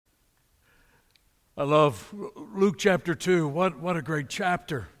I love Luke chapter 2. What a great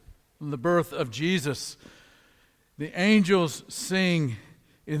chapter from the birth of Jesus. The angels sing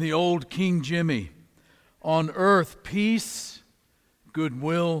in the old King Jimmy, "On earth peace,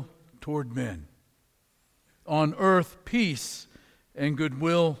 goodwill toward men." On earth peace and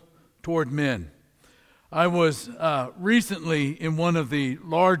goodwill toward men. I was recently in one of the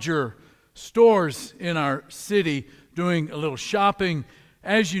larger stores in our city doing a little shopping.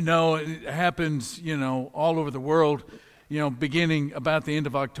 As you know, it happens, all over the world. Beginning about the end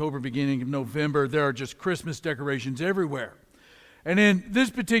of October, beginning of November, there are just Christmas decorations everywhere. And in this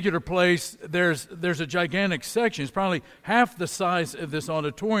particular place, there's a gigantic section. It's probably half the size of this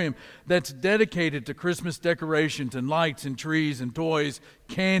auditorium that's dedicated to Christmas decorations and lights and trees and toys,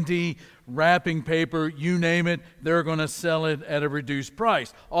 candy, wrapping paper, you name it. They're going to sell it at a reduced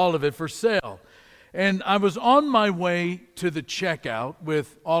price. All of it for sale. And I was on my way to the checkout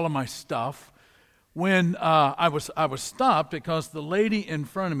with all of my stuff when I was stopped because the lady in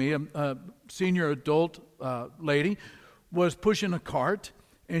front of me, a senior adult lady, was pushing a cart,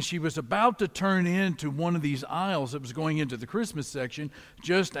 and she was about to turn into one of these aisles that was going into the Christmas section,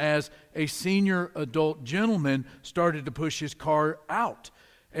 just as a senior adult gentleman started to push his car out.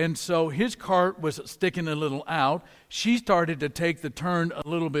 And so his cart was sticking a little out. She started to take the turn a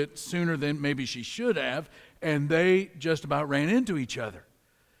little bit sooner than maybe she should have, and they just about ran into each other.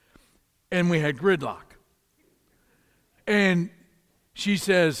 And we had gridlock. And she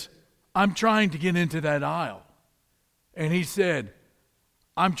says, "I'm trying to get into that aisle." And he said,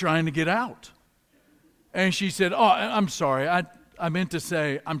 "I'm trying to get out." And she said, "Oh, I'm sorry. I meant to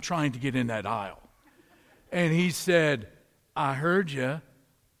say I'm trying to get in that aisle." And he said, "I heard you.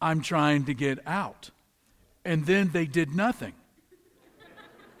 I'm trying to get out." And then they did nothing.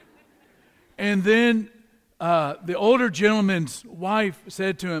 And then the older gentleman's wife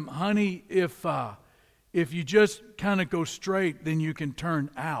said to him, "Honey, if you just kind of go straight, then you can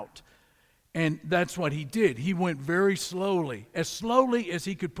turn out." And that's what he did. He went very slowly as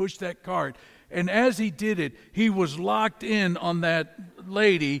he could push that cart. And as he did it, he was locked in on that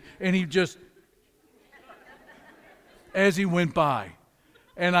lady, and he just, as he went by.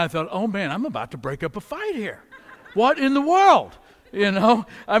 And I thought, oh man, I'm about to break up a fight here. What in the world?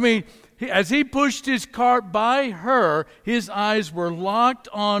 As he pushed his cart by her, his eyes were locked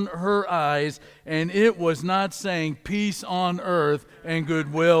on her eyes, and it was not saying peace on earth and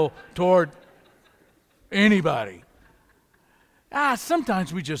goodwill toward anybody.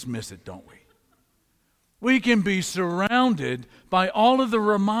 Sometimes we just miss it, don't we? We can be surrounded by all of the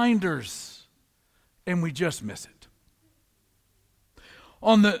reminders, and we just miss it.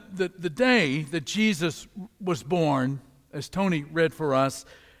 On the day that Jesus was born, as Tony read for us,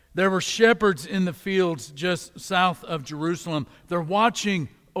 there were shepherds in the fields just south of Jerusalem. They're watching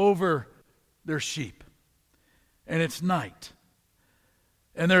over their sheep. And it's night.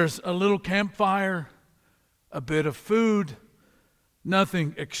 And there's a little campfire, a bit of food,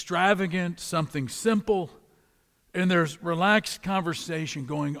 nothing extravagant, something simple. And there's relaxed conversation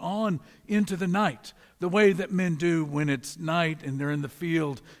going on into the night, the way that men do when it's night and they're in the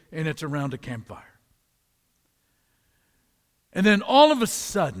field and it's around a campfire. And then all of a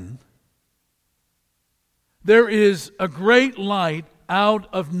sudden, there is a great light out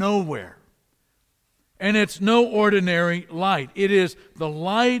of nowhere. And it's no ordinary light. It is the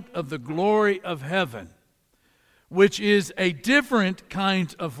light of the glory of heaven, which is a different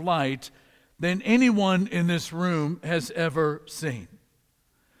kind of light than anyone in this room has ever seen.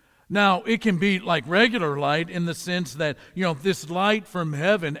 Now, it can be like regular light in the sense that, this light from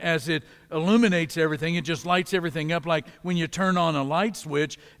heaven, as it illuminates everything, it just lights everything up like when you turn on a light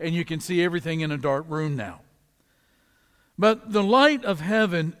switch and you can see everything in a dark room now. But the light of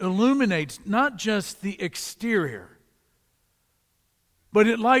heaven illuminates not just the exterior, but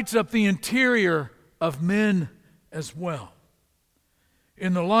it lights up the interior of men as well.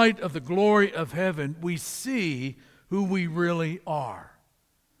 In the light of the glory of heaven, we see who we really are.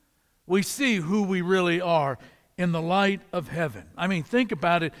 We see who we really are in the light of heaven. Think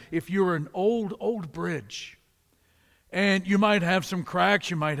about it. If you're an old bridge, and you might have some cracks,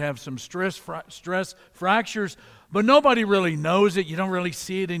 you might have some stress fractures, but nobody really knows it. You don't really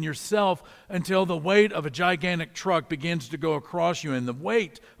see it in yourself until the weight of a gigantic truck begins to go across you, and the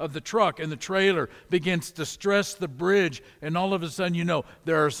weight of the truck and the trailer begins to stress the bridge, and all of a sudden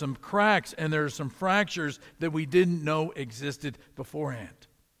there are some cracks and there are some fractures that we didn't know existed beforehand.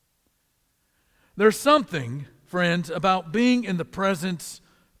 There's something, friends, about being in the presence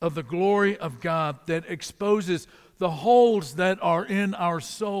of the glory of God that exposes the holes that are in our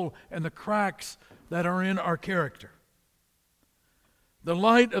soul and the cracks that are in our character. The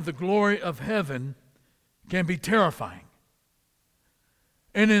light of the glory of heaven can be terrifying.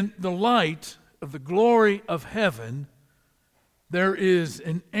 And in the light of the glory of heaven, there is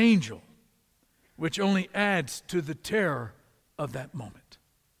an angel, which only adds to the terror of that moment.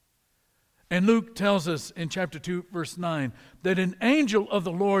 And Luke tells us in chapter 2, verse 9, that an angel of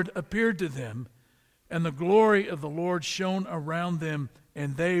the Lord appeared to them, and the glory of the Lord shone around them,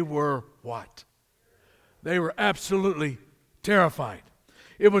 and they were what? They were absolutely terrified.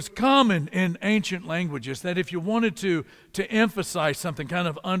 It was common in ancient languages that if you wanted to emphasize something, kind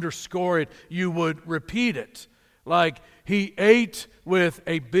of underscore it, you would repeat it. Like, he ate with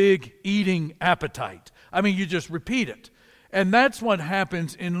a big eating appetite. I mean, you just repeat it. And that's what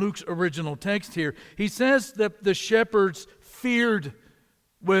happens in Luke's original text here. He says that the shepherds feared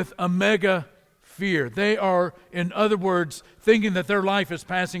with a mega fear. They are, in other words, thinking that their life is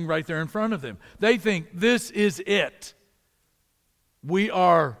passing right there in front of them. They think, this is it. We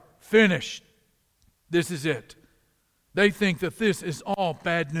are finished. This is it. They think that this is all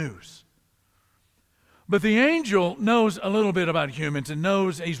bad news. But the angel knows a little bit about humans and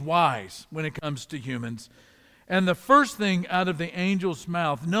knows he's wise when it comes to humans. And the first thing out of the angel's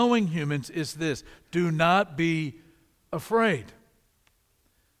mouth, knowing humans, is this: do not be afraid.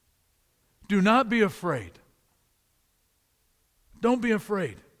 Do not be afraid. Don't be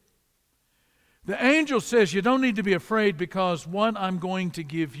afraid. The angel says you don't need to be afraid because what I'm going to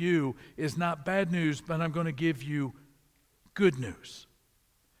give you is not bad news, but I'm going to give you good news.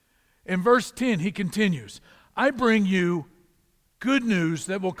 In verse 10, he continues, I bring you good news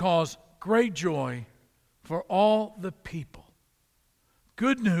that will cause great joy for all the people.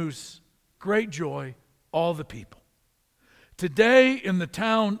 Good news, great joy, all the people. Today in the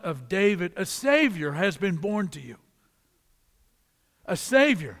town of David, a Savior has been born to you. A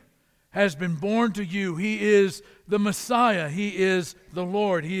Savior has been born to you. He is the Messiah. He is the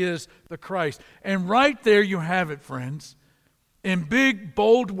Lord. He is the Christ. And right there you have it, friends. In big,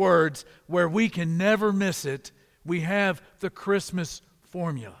 bold words where we can never miss it, we have the Christmas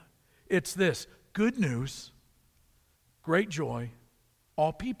formula. It's this: good news, great joy,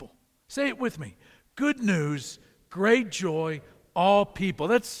 all people. Say it with me. Good news, great joy, all people.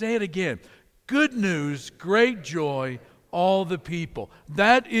 Let's say it again. Good news, great joy, all the people.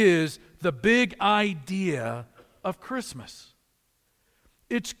 That is the big idea of Christmas.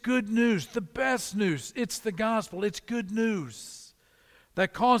 It's good news, the best news. It's the gospel. It's good news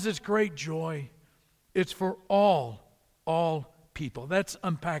that causes great joy. It's for all people. Let's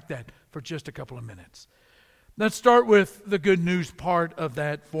unpack that for just a couple of minutes. Let's start with the good news part of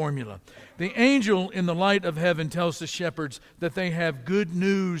that formula. The angel in the light of heaven tells the shepherds that they have good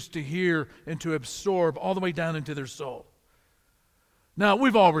news to hear and to absorb all the way down into their soul. Now,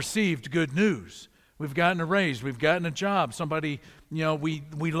 we've all received good news. We've gotten a raise. We've gotten a job. Somebody,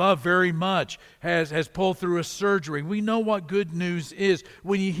 we love very much has pulled through a surgery. We know what good news is.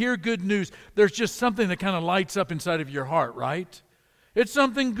 When you hear good news, there's just something that kind of lights up inside of your heart, right? It's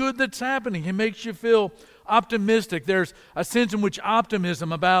something good that's happening. It makes you feel optimistic. There's a sense in which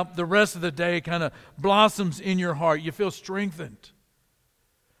optimism about the rest of the day kind of blossoms in your heart. You feel strengthened.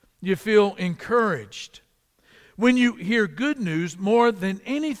 You feel encouraged. When you hear good news, more than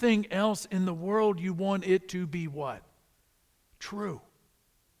anything else in the world, you want it to be what? True.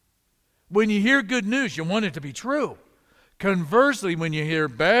 When you hear good news, you want it to be true. Conversely, when you hear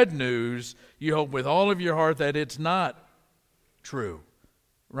bad news, you hope with all of your heart that it's not true.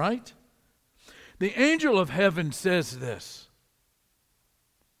 Right? The angel of heaven says this: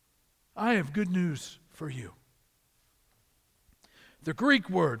 I have good news for you. The Greek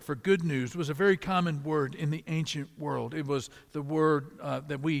word for good news was a very common word in the ancient world. It was the word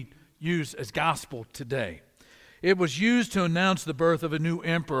that we use as gospel today. It was used to announce the birth of a new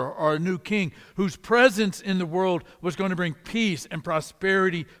emperor or a new king whose presence in the world was going to bring peace and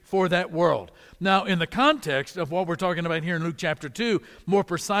prosperity for that world. Now, in the context of what we're talking about here in Luke chapter 2, more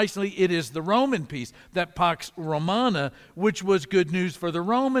precisely, it is the Roman peace, that Pax Romana, which was good news for the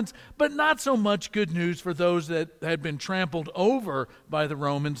Romans, but not so much good news for those that had been trampled over by the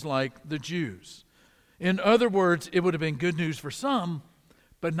Romans like the Jews. In other words, it would have been good news for some,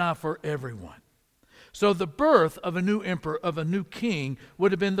 but not for everyone. So the birth of a new emperor, of a new king,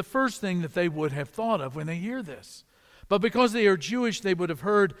 would have been the first thing that they would have thought of when they hear this. But because they are Jewish, they would have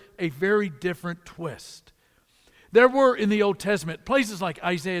heard a very different twist. There were in the Old Testament places like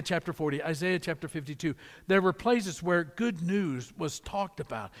Isaiah chapter 40, Isaiah chapter 52. There were places where good news was talked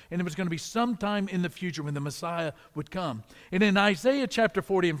about, and it was going to be sometime in the future when the Messiah would come. And in Isaiah chapter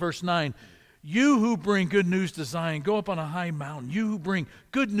 40 and verse 9, you who bring good news to Zion, go up on a high mountain. You who bring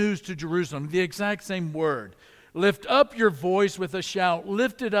good news to Jerusalem, the exact same word. Lift up your voice with a shout.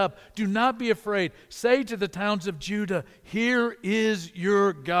 Lift it up. Do not be afraid. Say to the towns of Judah, here is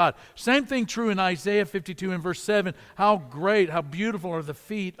your God. Same thing true in Isaiah 52 and verse 7. How great, how beautiful are the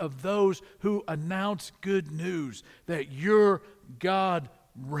feet of those who announce good news, that your God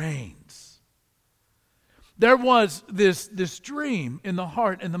reigns. There was this dream in the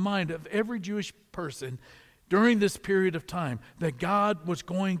heart and the mind of every Jewish person during this period of time that God was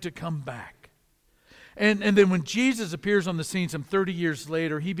going to come back. And then when Jesus appears on the scene some 30 years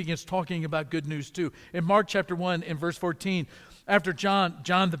later, he begins talking about good news too. In Mark chapter 1 in verse 14, after John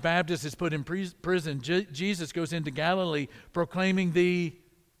the Baptist is put in prison, Jesus goes into Galilee proclaiming the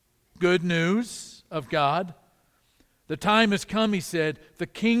good news of God. The time has come, he said, the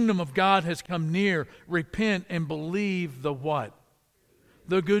kingdom of God has come near. Repent and believe the what?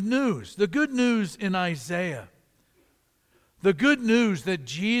 The good news. The good news in Isaiah. The good news that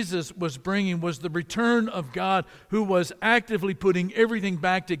Jesus was bringing was the return of God, who was actively putting everything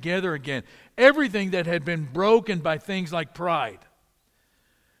back together again. Everything that had been broken by things like pride,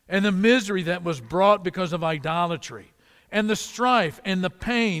 and the misery that was brought because of idolatry, and the strife and the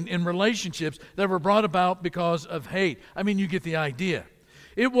pain in relationships that were brought about because of hate. I mean, you get the idea.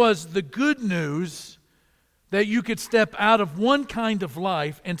 It was the good news that you could step out of one kind of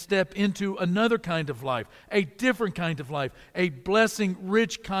life and step into another kind of life, a different kind of life, a blessing,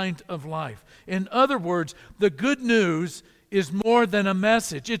 rich kind of life. In other words, the good news is more than a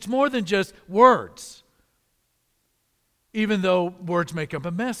message. It's more than just words, even though words make up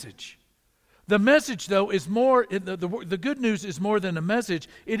a message. The message, though, is more, the good news is more than a message.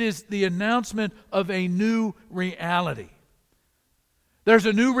 It is the announcement of a new reality. There's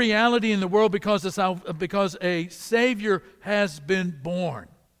a new reality in the world because a Savior has been born.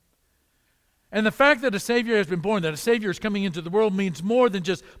 And the fact that a Savior has been born, that a Savior is coming into the world, means more than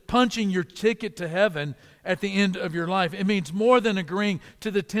just punching your ticket to heaven at the end of your life. It means more than agreeing to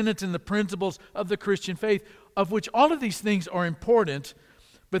the tenets and the principles of the Christian faith, of which all of these things are important,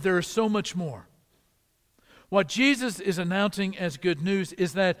 but there is so much more. What Jesus is announcing as good news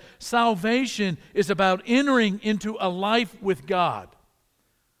is that salvation is about entering into a life with God,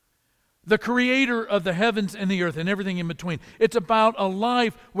 the creator of the heavens and the earth and everything in between. It's about a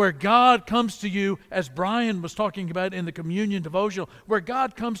life where God comes to you, as Brian was talking about in the communion devotional, where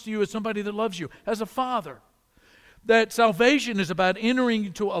God comes to you as somebody that loves you, as a father. That salvation is about entering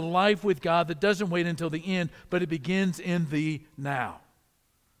into a life with God that doesn't wait until the end, but it begins in the now.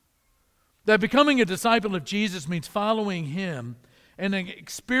 That becoming a disciple of Jesus means following Him and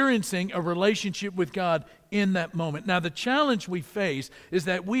experiencing a relationship with God in that moment. Now, the challenge we face is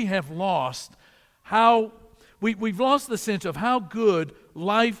that we have lost we've lost the sense of how good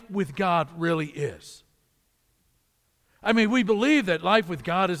life with God really is. I mean, we believe that life with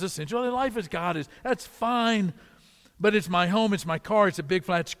God is essential. Life with God that's fine, but it's my home, it's my car, it's a big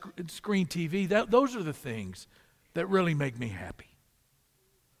flat screen TV. Those are the things that really make me happy.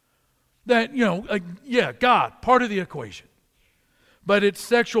 That, God, part of the equation. But it's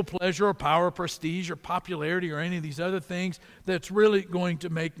sexual pleasure or power, prestige or popularity or any of these other things that's really going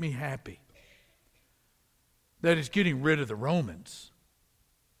to make me happy. That is getting rid of the Romans.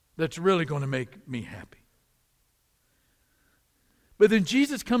 That's really going to make me happy. But then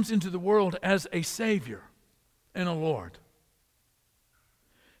Jesus comes into the world as a Savior and a Lord.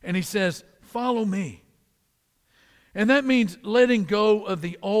 And He says, follow me. And that means letting go of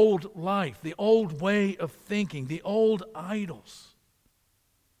the old life, the old way of thinking, the old idols.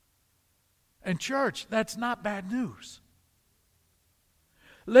 And church, that's not bad news.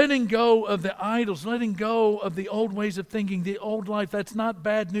 Letting go of the idols, letting go of the old ways of thinking, the old life, that's not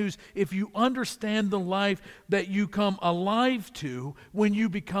bad news if you understand the life that you come alive to when you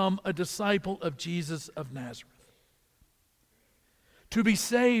become a disciple of Jesus of Nazareth. To be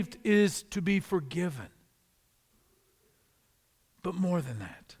saved is to be forgiven. But more than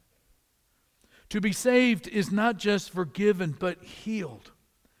that. To be saved is not just forgiven, but healed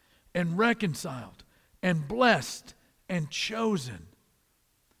and reconciled and blessed and chosen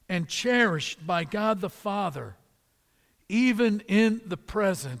and cherished by God the Father, even in the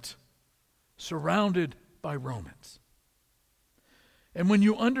present, surrounded by Romans. And when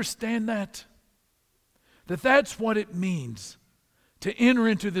you understand that's what it means to enter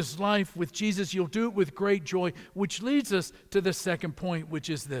into this life with Jesus, you'll do it with great joy, which leads us to the second point, which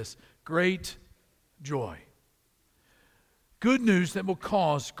is this: great joy. Good news that will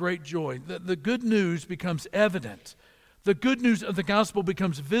cause great joy. The good news becomes evident. The good news of the gospel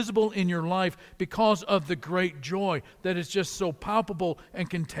becomes visible in your life because of the great joy that is just so palpable and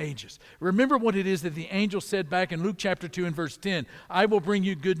contagious. Remember what it is that the angel said back in Luke chapter 2 and verse 10. I will bring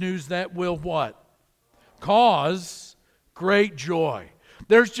you good news that will what? cause great joy.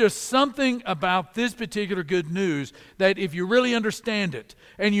 There's just something about this particular good news that if you really understand it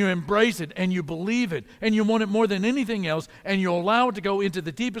and you embrace it and you believe it and you want it more than anything else and you allow it to go into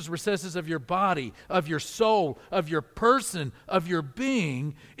the deepest recesses of your body, of your soul, of your person, of your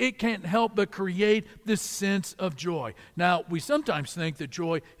being, it can't help but create this sense of joy. Now, we sometimes think that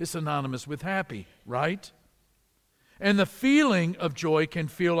joy is synonymous with happy, right? And the feeling of joy can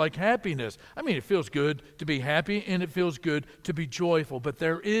feel like happiness. I mean, it feels good to be happy and it feels good to be joyful, but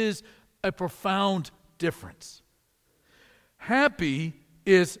there is a profound difference. Happy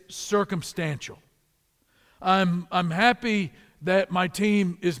is circumstantial. I'm happy that my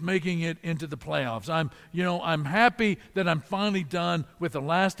team is making it into the playoffs. I'm happy that I'm finally done with the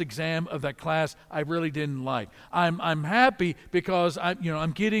last exam of that class I really didn't like. I'm happy because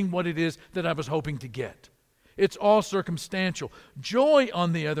I'm getting what it is that I was hoping to get. It's all circumstantial. Joy,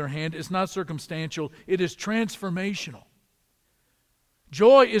 on the other hand, is not circumstantial. It is transformational.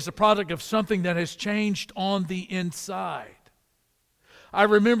 Joy is a product of something that has changed on the inside. I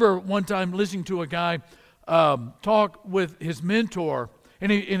remember one time listening to a guy talk with his mentor,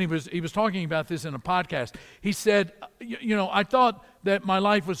 and he was talking about this in a podcast. He said, I thought that my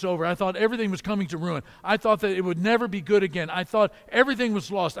life was over. I thought everything was coming to ruin. I thought that it would never be good again. I thought everything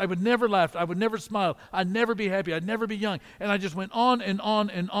was lost. I would never laugh. I would never smile. I'd never be happy. I'd never be young. And I just went on and on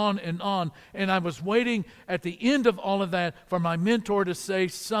and on and on. And I was waiting at the end of all of that for my mentor to say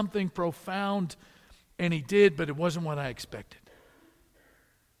something profound. And he did, but it wasn't what I expected.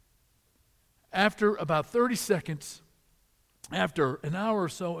 After about 30 seconds, after an hour or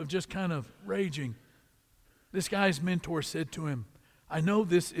so of just kind of raging, this guy's mentor said to him, I know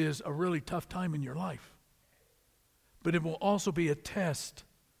this is a really tough time in your life, but it will also be a test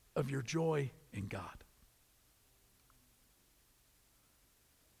of your joy in God.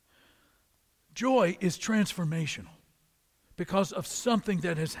 Joy is transformational because of something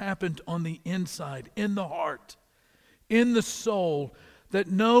that has happened on the inside, in the heart, in the soul, that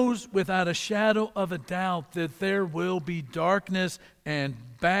knows without a shadow of a doubt that there will be darkness and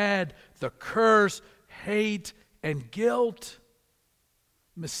bad, the curse, hate, and guilt,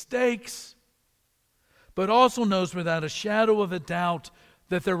 mistakes, but also knows without a shadow of a doubt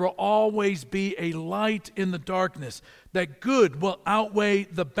that there will always be a light in the darkness, that good will outweigh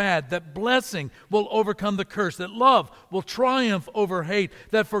the bad, that blessing will overcome the curse, that love will triumph over hate,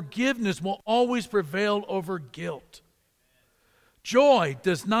 that forgiveness will always prevail over guilt. Joy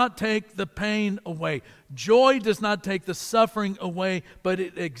does not take the pain away. Joy does not take the suffering away, but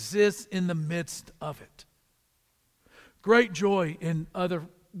it exists in the midst of it. Great joy, in other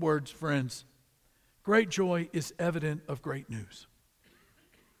words, friends, great joy is evident of great news.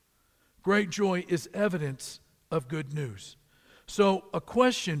 Great joy is evidence of good news. So a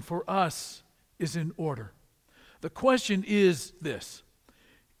question for us is in order. The question is this: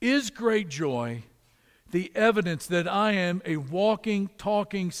 is great joy the evidence that I am a walking,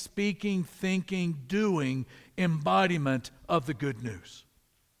 talking, speaking, thinking, doing embodiment of the good news?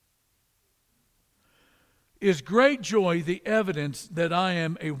 Is great joy the evidence that I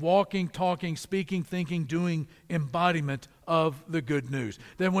am a walking, talking, speaking, thinking, doing embodiment of the good news?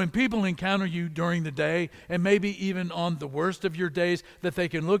 That when people encounter you during the day, and maybe even on the worst of your days, that they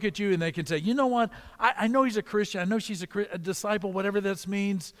can look at you and they can say, you know what, I know he's a Christian, I know she's a disciple, whatever that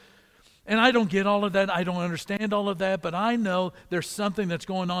means, and I don't get all of that, I don't understand all of that, but I know there's something that's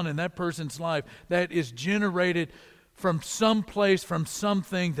going on in that person's life that is generated from some place, from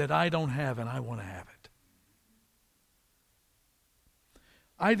something that I don't have, and I want to have it.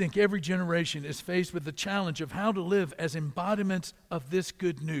 I think every generation is faced with the challenge of how to live as embodiments of this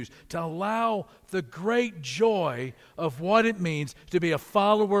good news, to allow the great joy of what it means to be a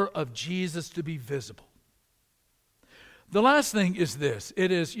follower of Jesus to be visible. The last thing is this.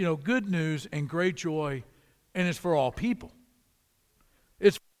 It is, good news and great joy, and it's for all people.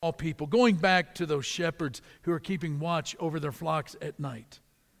 It's for all people. Going back to those shepherds who are keeping watch over their flocks at night.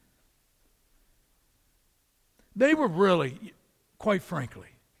 They were really, quite frankly,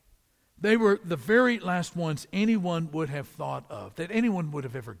 they were the very last ones anyone would have thought of, that anyone would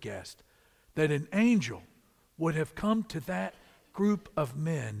have ever guessed, that an angel would have come to that group of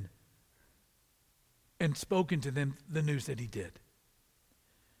men and spoken to them the news that he did.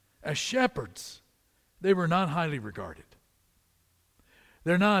 As shepherds, they were not highly regarded.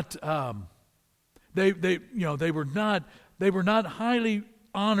 They're not. They were not highly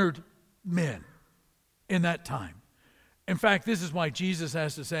honored men in that time. In fact, this is why Jesus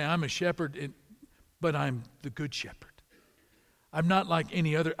has to say, I'm a shepherd, but I'm the good shepherd. I'm not like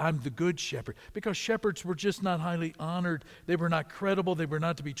any other. I'm the good shepherd. Because shepherds were just not highly honored. They were not credible. They were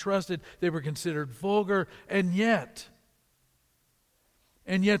not to be trusted. They were considered vulgar. And yet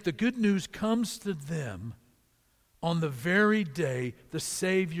the good news comes to them on the very day the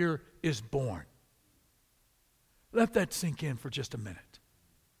Savior is born. Let that sink in for just a minute.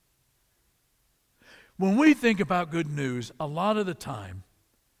 When we think about good news, a lot of the time,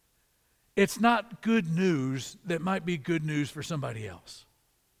 it's not good news that might be good news for somebody else.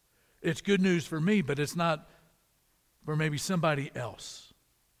 It's good news for me, but it's not for maybe somebody else.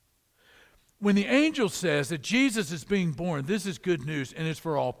 When the angel says that Jesus is being born, this is good news, and it's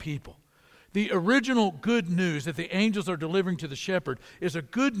for all people. The original good news that the angels are delivering to the shepherd is a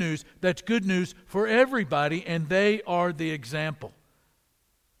good news that's good news for everybody, and they are the example.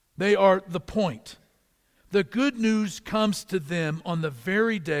 They are the point. The good news comes to them on the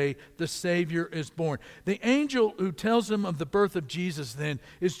very day the Savior is born. The angel who tells them of the birth of Jesus then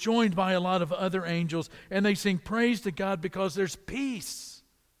is joined by a lot of other angels, and they sing praise to God because there's peace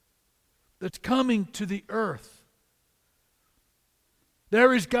that's coming to the earth.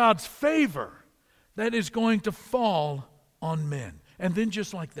 There is God's favor that is going to fall on men. And then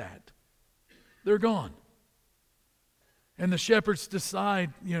just like that, they're gone. And the shepherds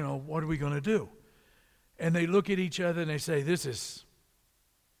decide, what are we going to do? And they look at each other and they say, this is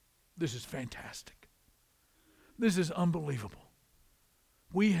fantastic. This is unbelievable.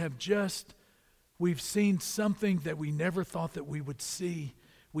 We've seen something that we never thought that we would see.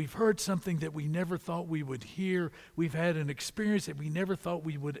 We've heard something that we never thought we would hear. We've had an experience that we never thought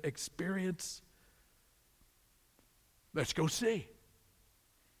we would experience. Let's go see.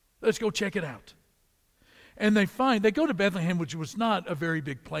 Let's go check it out. And they go to Bethlehem, which was not a very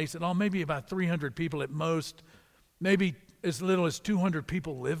big place at all, maybe about 300 people at most. Maybe as little as 200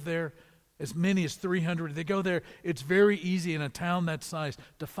 people live there, as many as 300. They go there. It's very easy in a town that size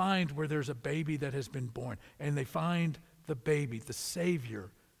to find where there's a baby that has been born. And they find the baby, the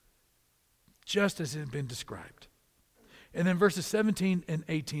Savior, just as it had been described. And then verses 17 and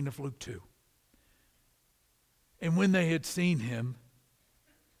 18 of Luke 2. And when they had seen him,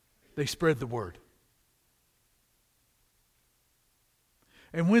 they spread the word.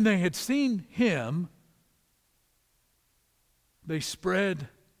 And when they had seen him, they spread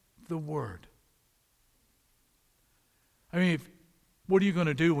the word. I mean, what are you going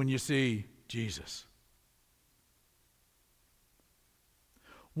to do when you see Jesus?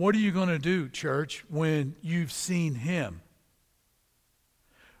 What are you going to do, church, when you've seen him?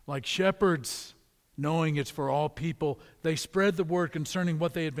 Like shepherds, knowing it's for all people, they spread the word concerning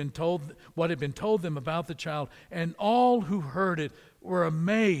what had been told them about the child, and all who heard it were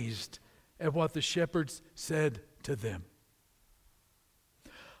amazed at what the shepherds said to them.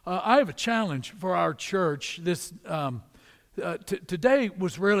 I have a challenge for our church. Today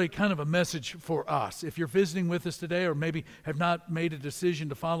was really kind of a message for us. If you're visiting with us today or maybe have not made a decision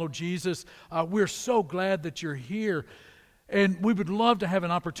to follow Jesus, we're so glad that you're here. And we would love to have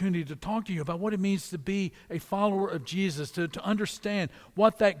an opportunity to talk to you about what it means to be a follower of Jesus, to understand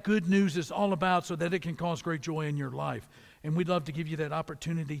what that good news is all about so that it can cause great joy in your life. And we'd love to give you that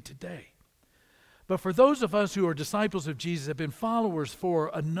opportunity today. But for those of us who are disciples of Jesus, have been followers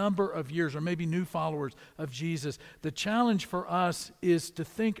for a number of years, or maybe new followers of Jesus, the challenge for us is to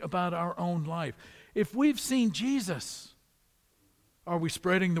think about our own life. If we've seen Jesus, are we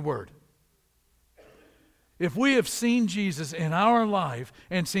spreading the word? If we have seen Jesus in our life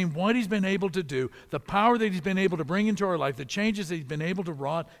and seen what he's been able to do, the power that he's been able to bring into our life, the changes that he's been able to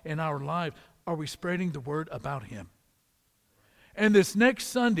wrought in our life, are we spreading the word about him? And this next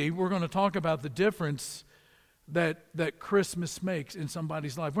Sunday, we're going to talk about the difference that Christmas makes in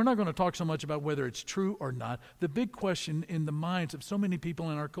somebody's life. We're not going to talk so much about whether it's true or not. The big question in the minds of so many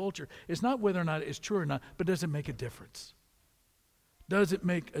people in our culture is not whether or not it's true or not, but does it make a difference? Does it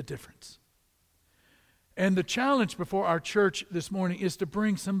make a difference? And the challenge before our church this morning is to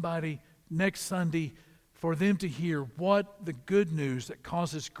bring somebody next Sunday for them to hear what the good news that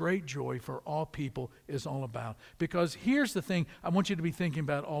causes great joy for all people is all about. Because here's the thing I want you to be thinking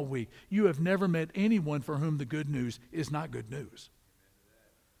about all week. You have never met anyone for whom the good news is not good news.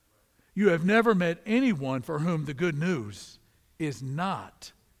 You have never met anyone for whom the good news is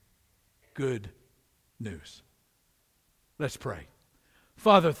not good news. Let's pray.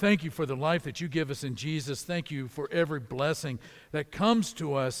 Father, thank you for the life that you give us in Jesus. Thank you for every blessing that comes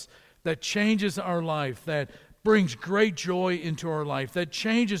to us that changes our life, that brings great joy into our life, that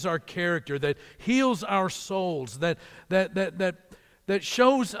changes our character, that heals our souls, that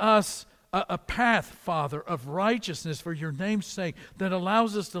shows us a path, Father, of righteousness for your name's sake that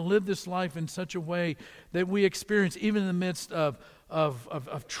allows us to live this life in such a way that we experience, even in the midst of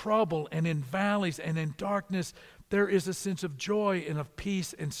trouble and in valleys and in darkness, there is a sense of joy and of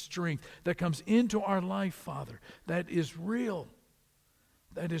peace and strength that comes into our life, Father. That is real.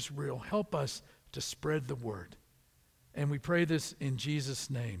 That is real. Help us to spread the word. And we pray this in Jesus'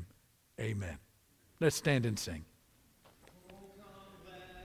 name. Amen. Let's stand and sing.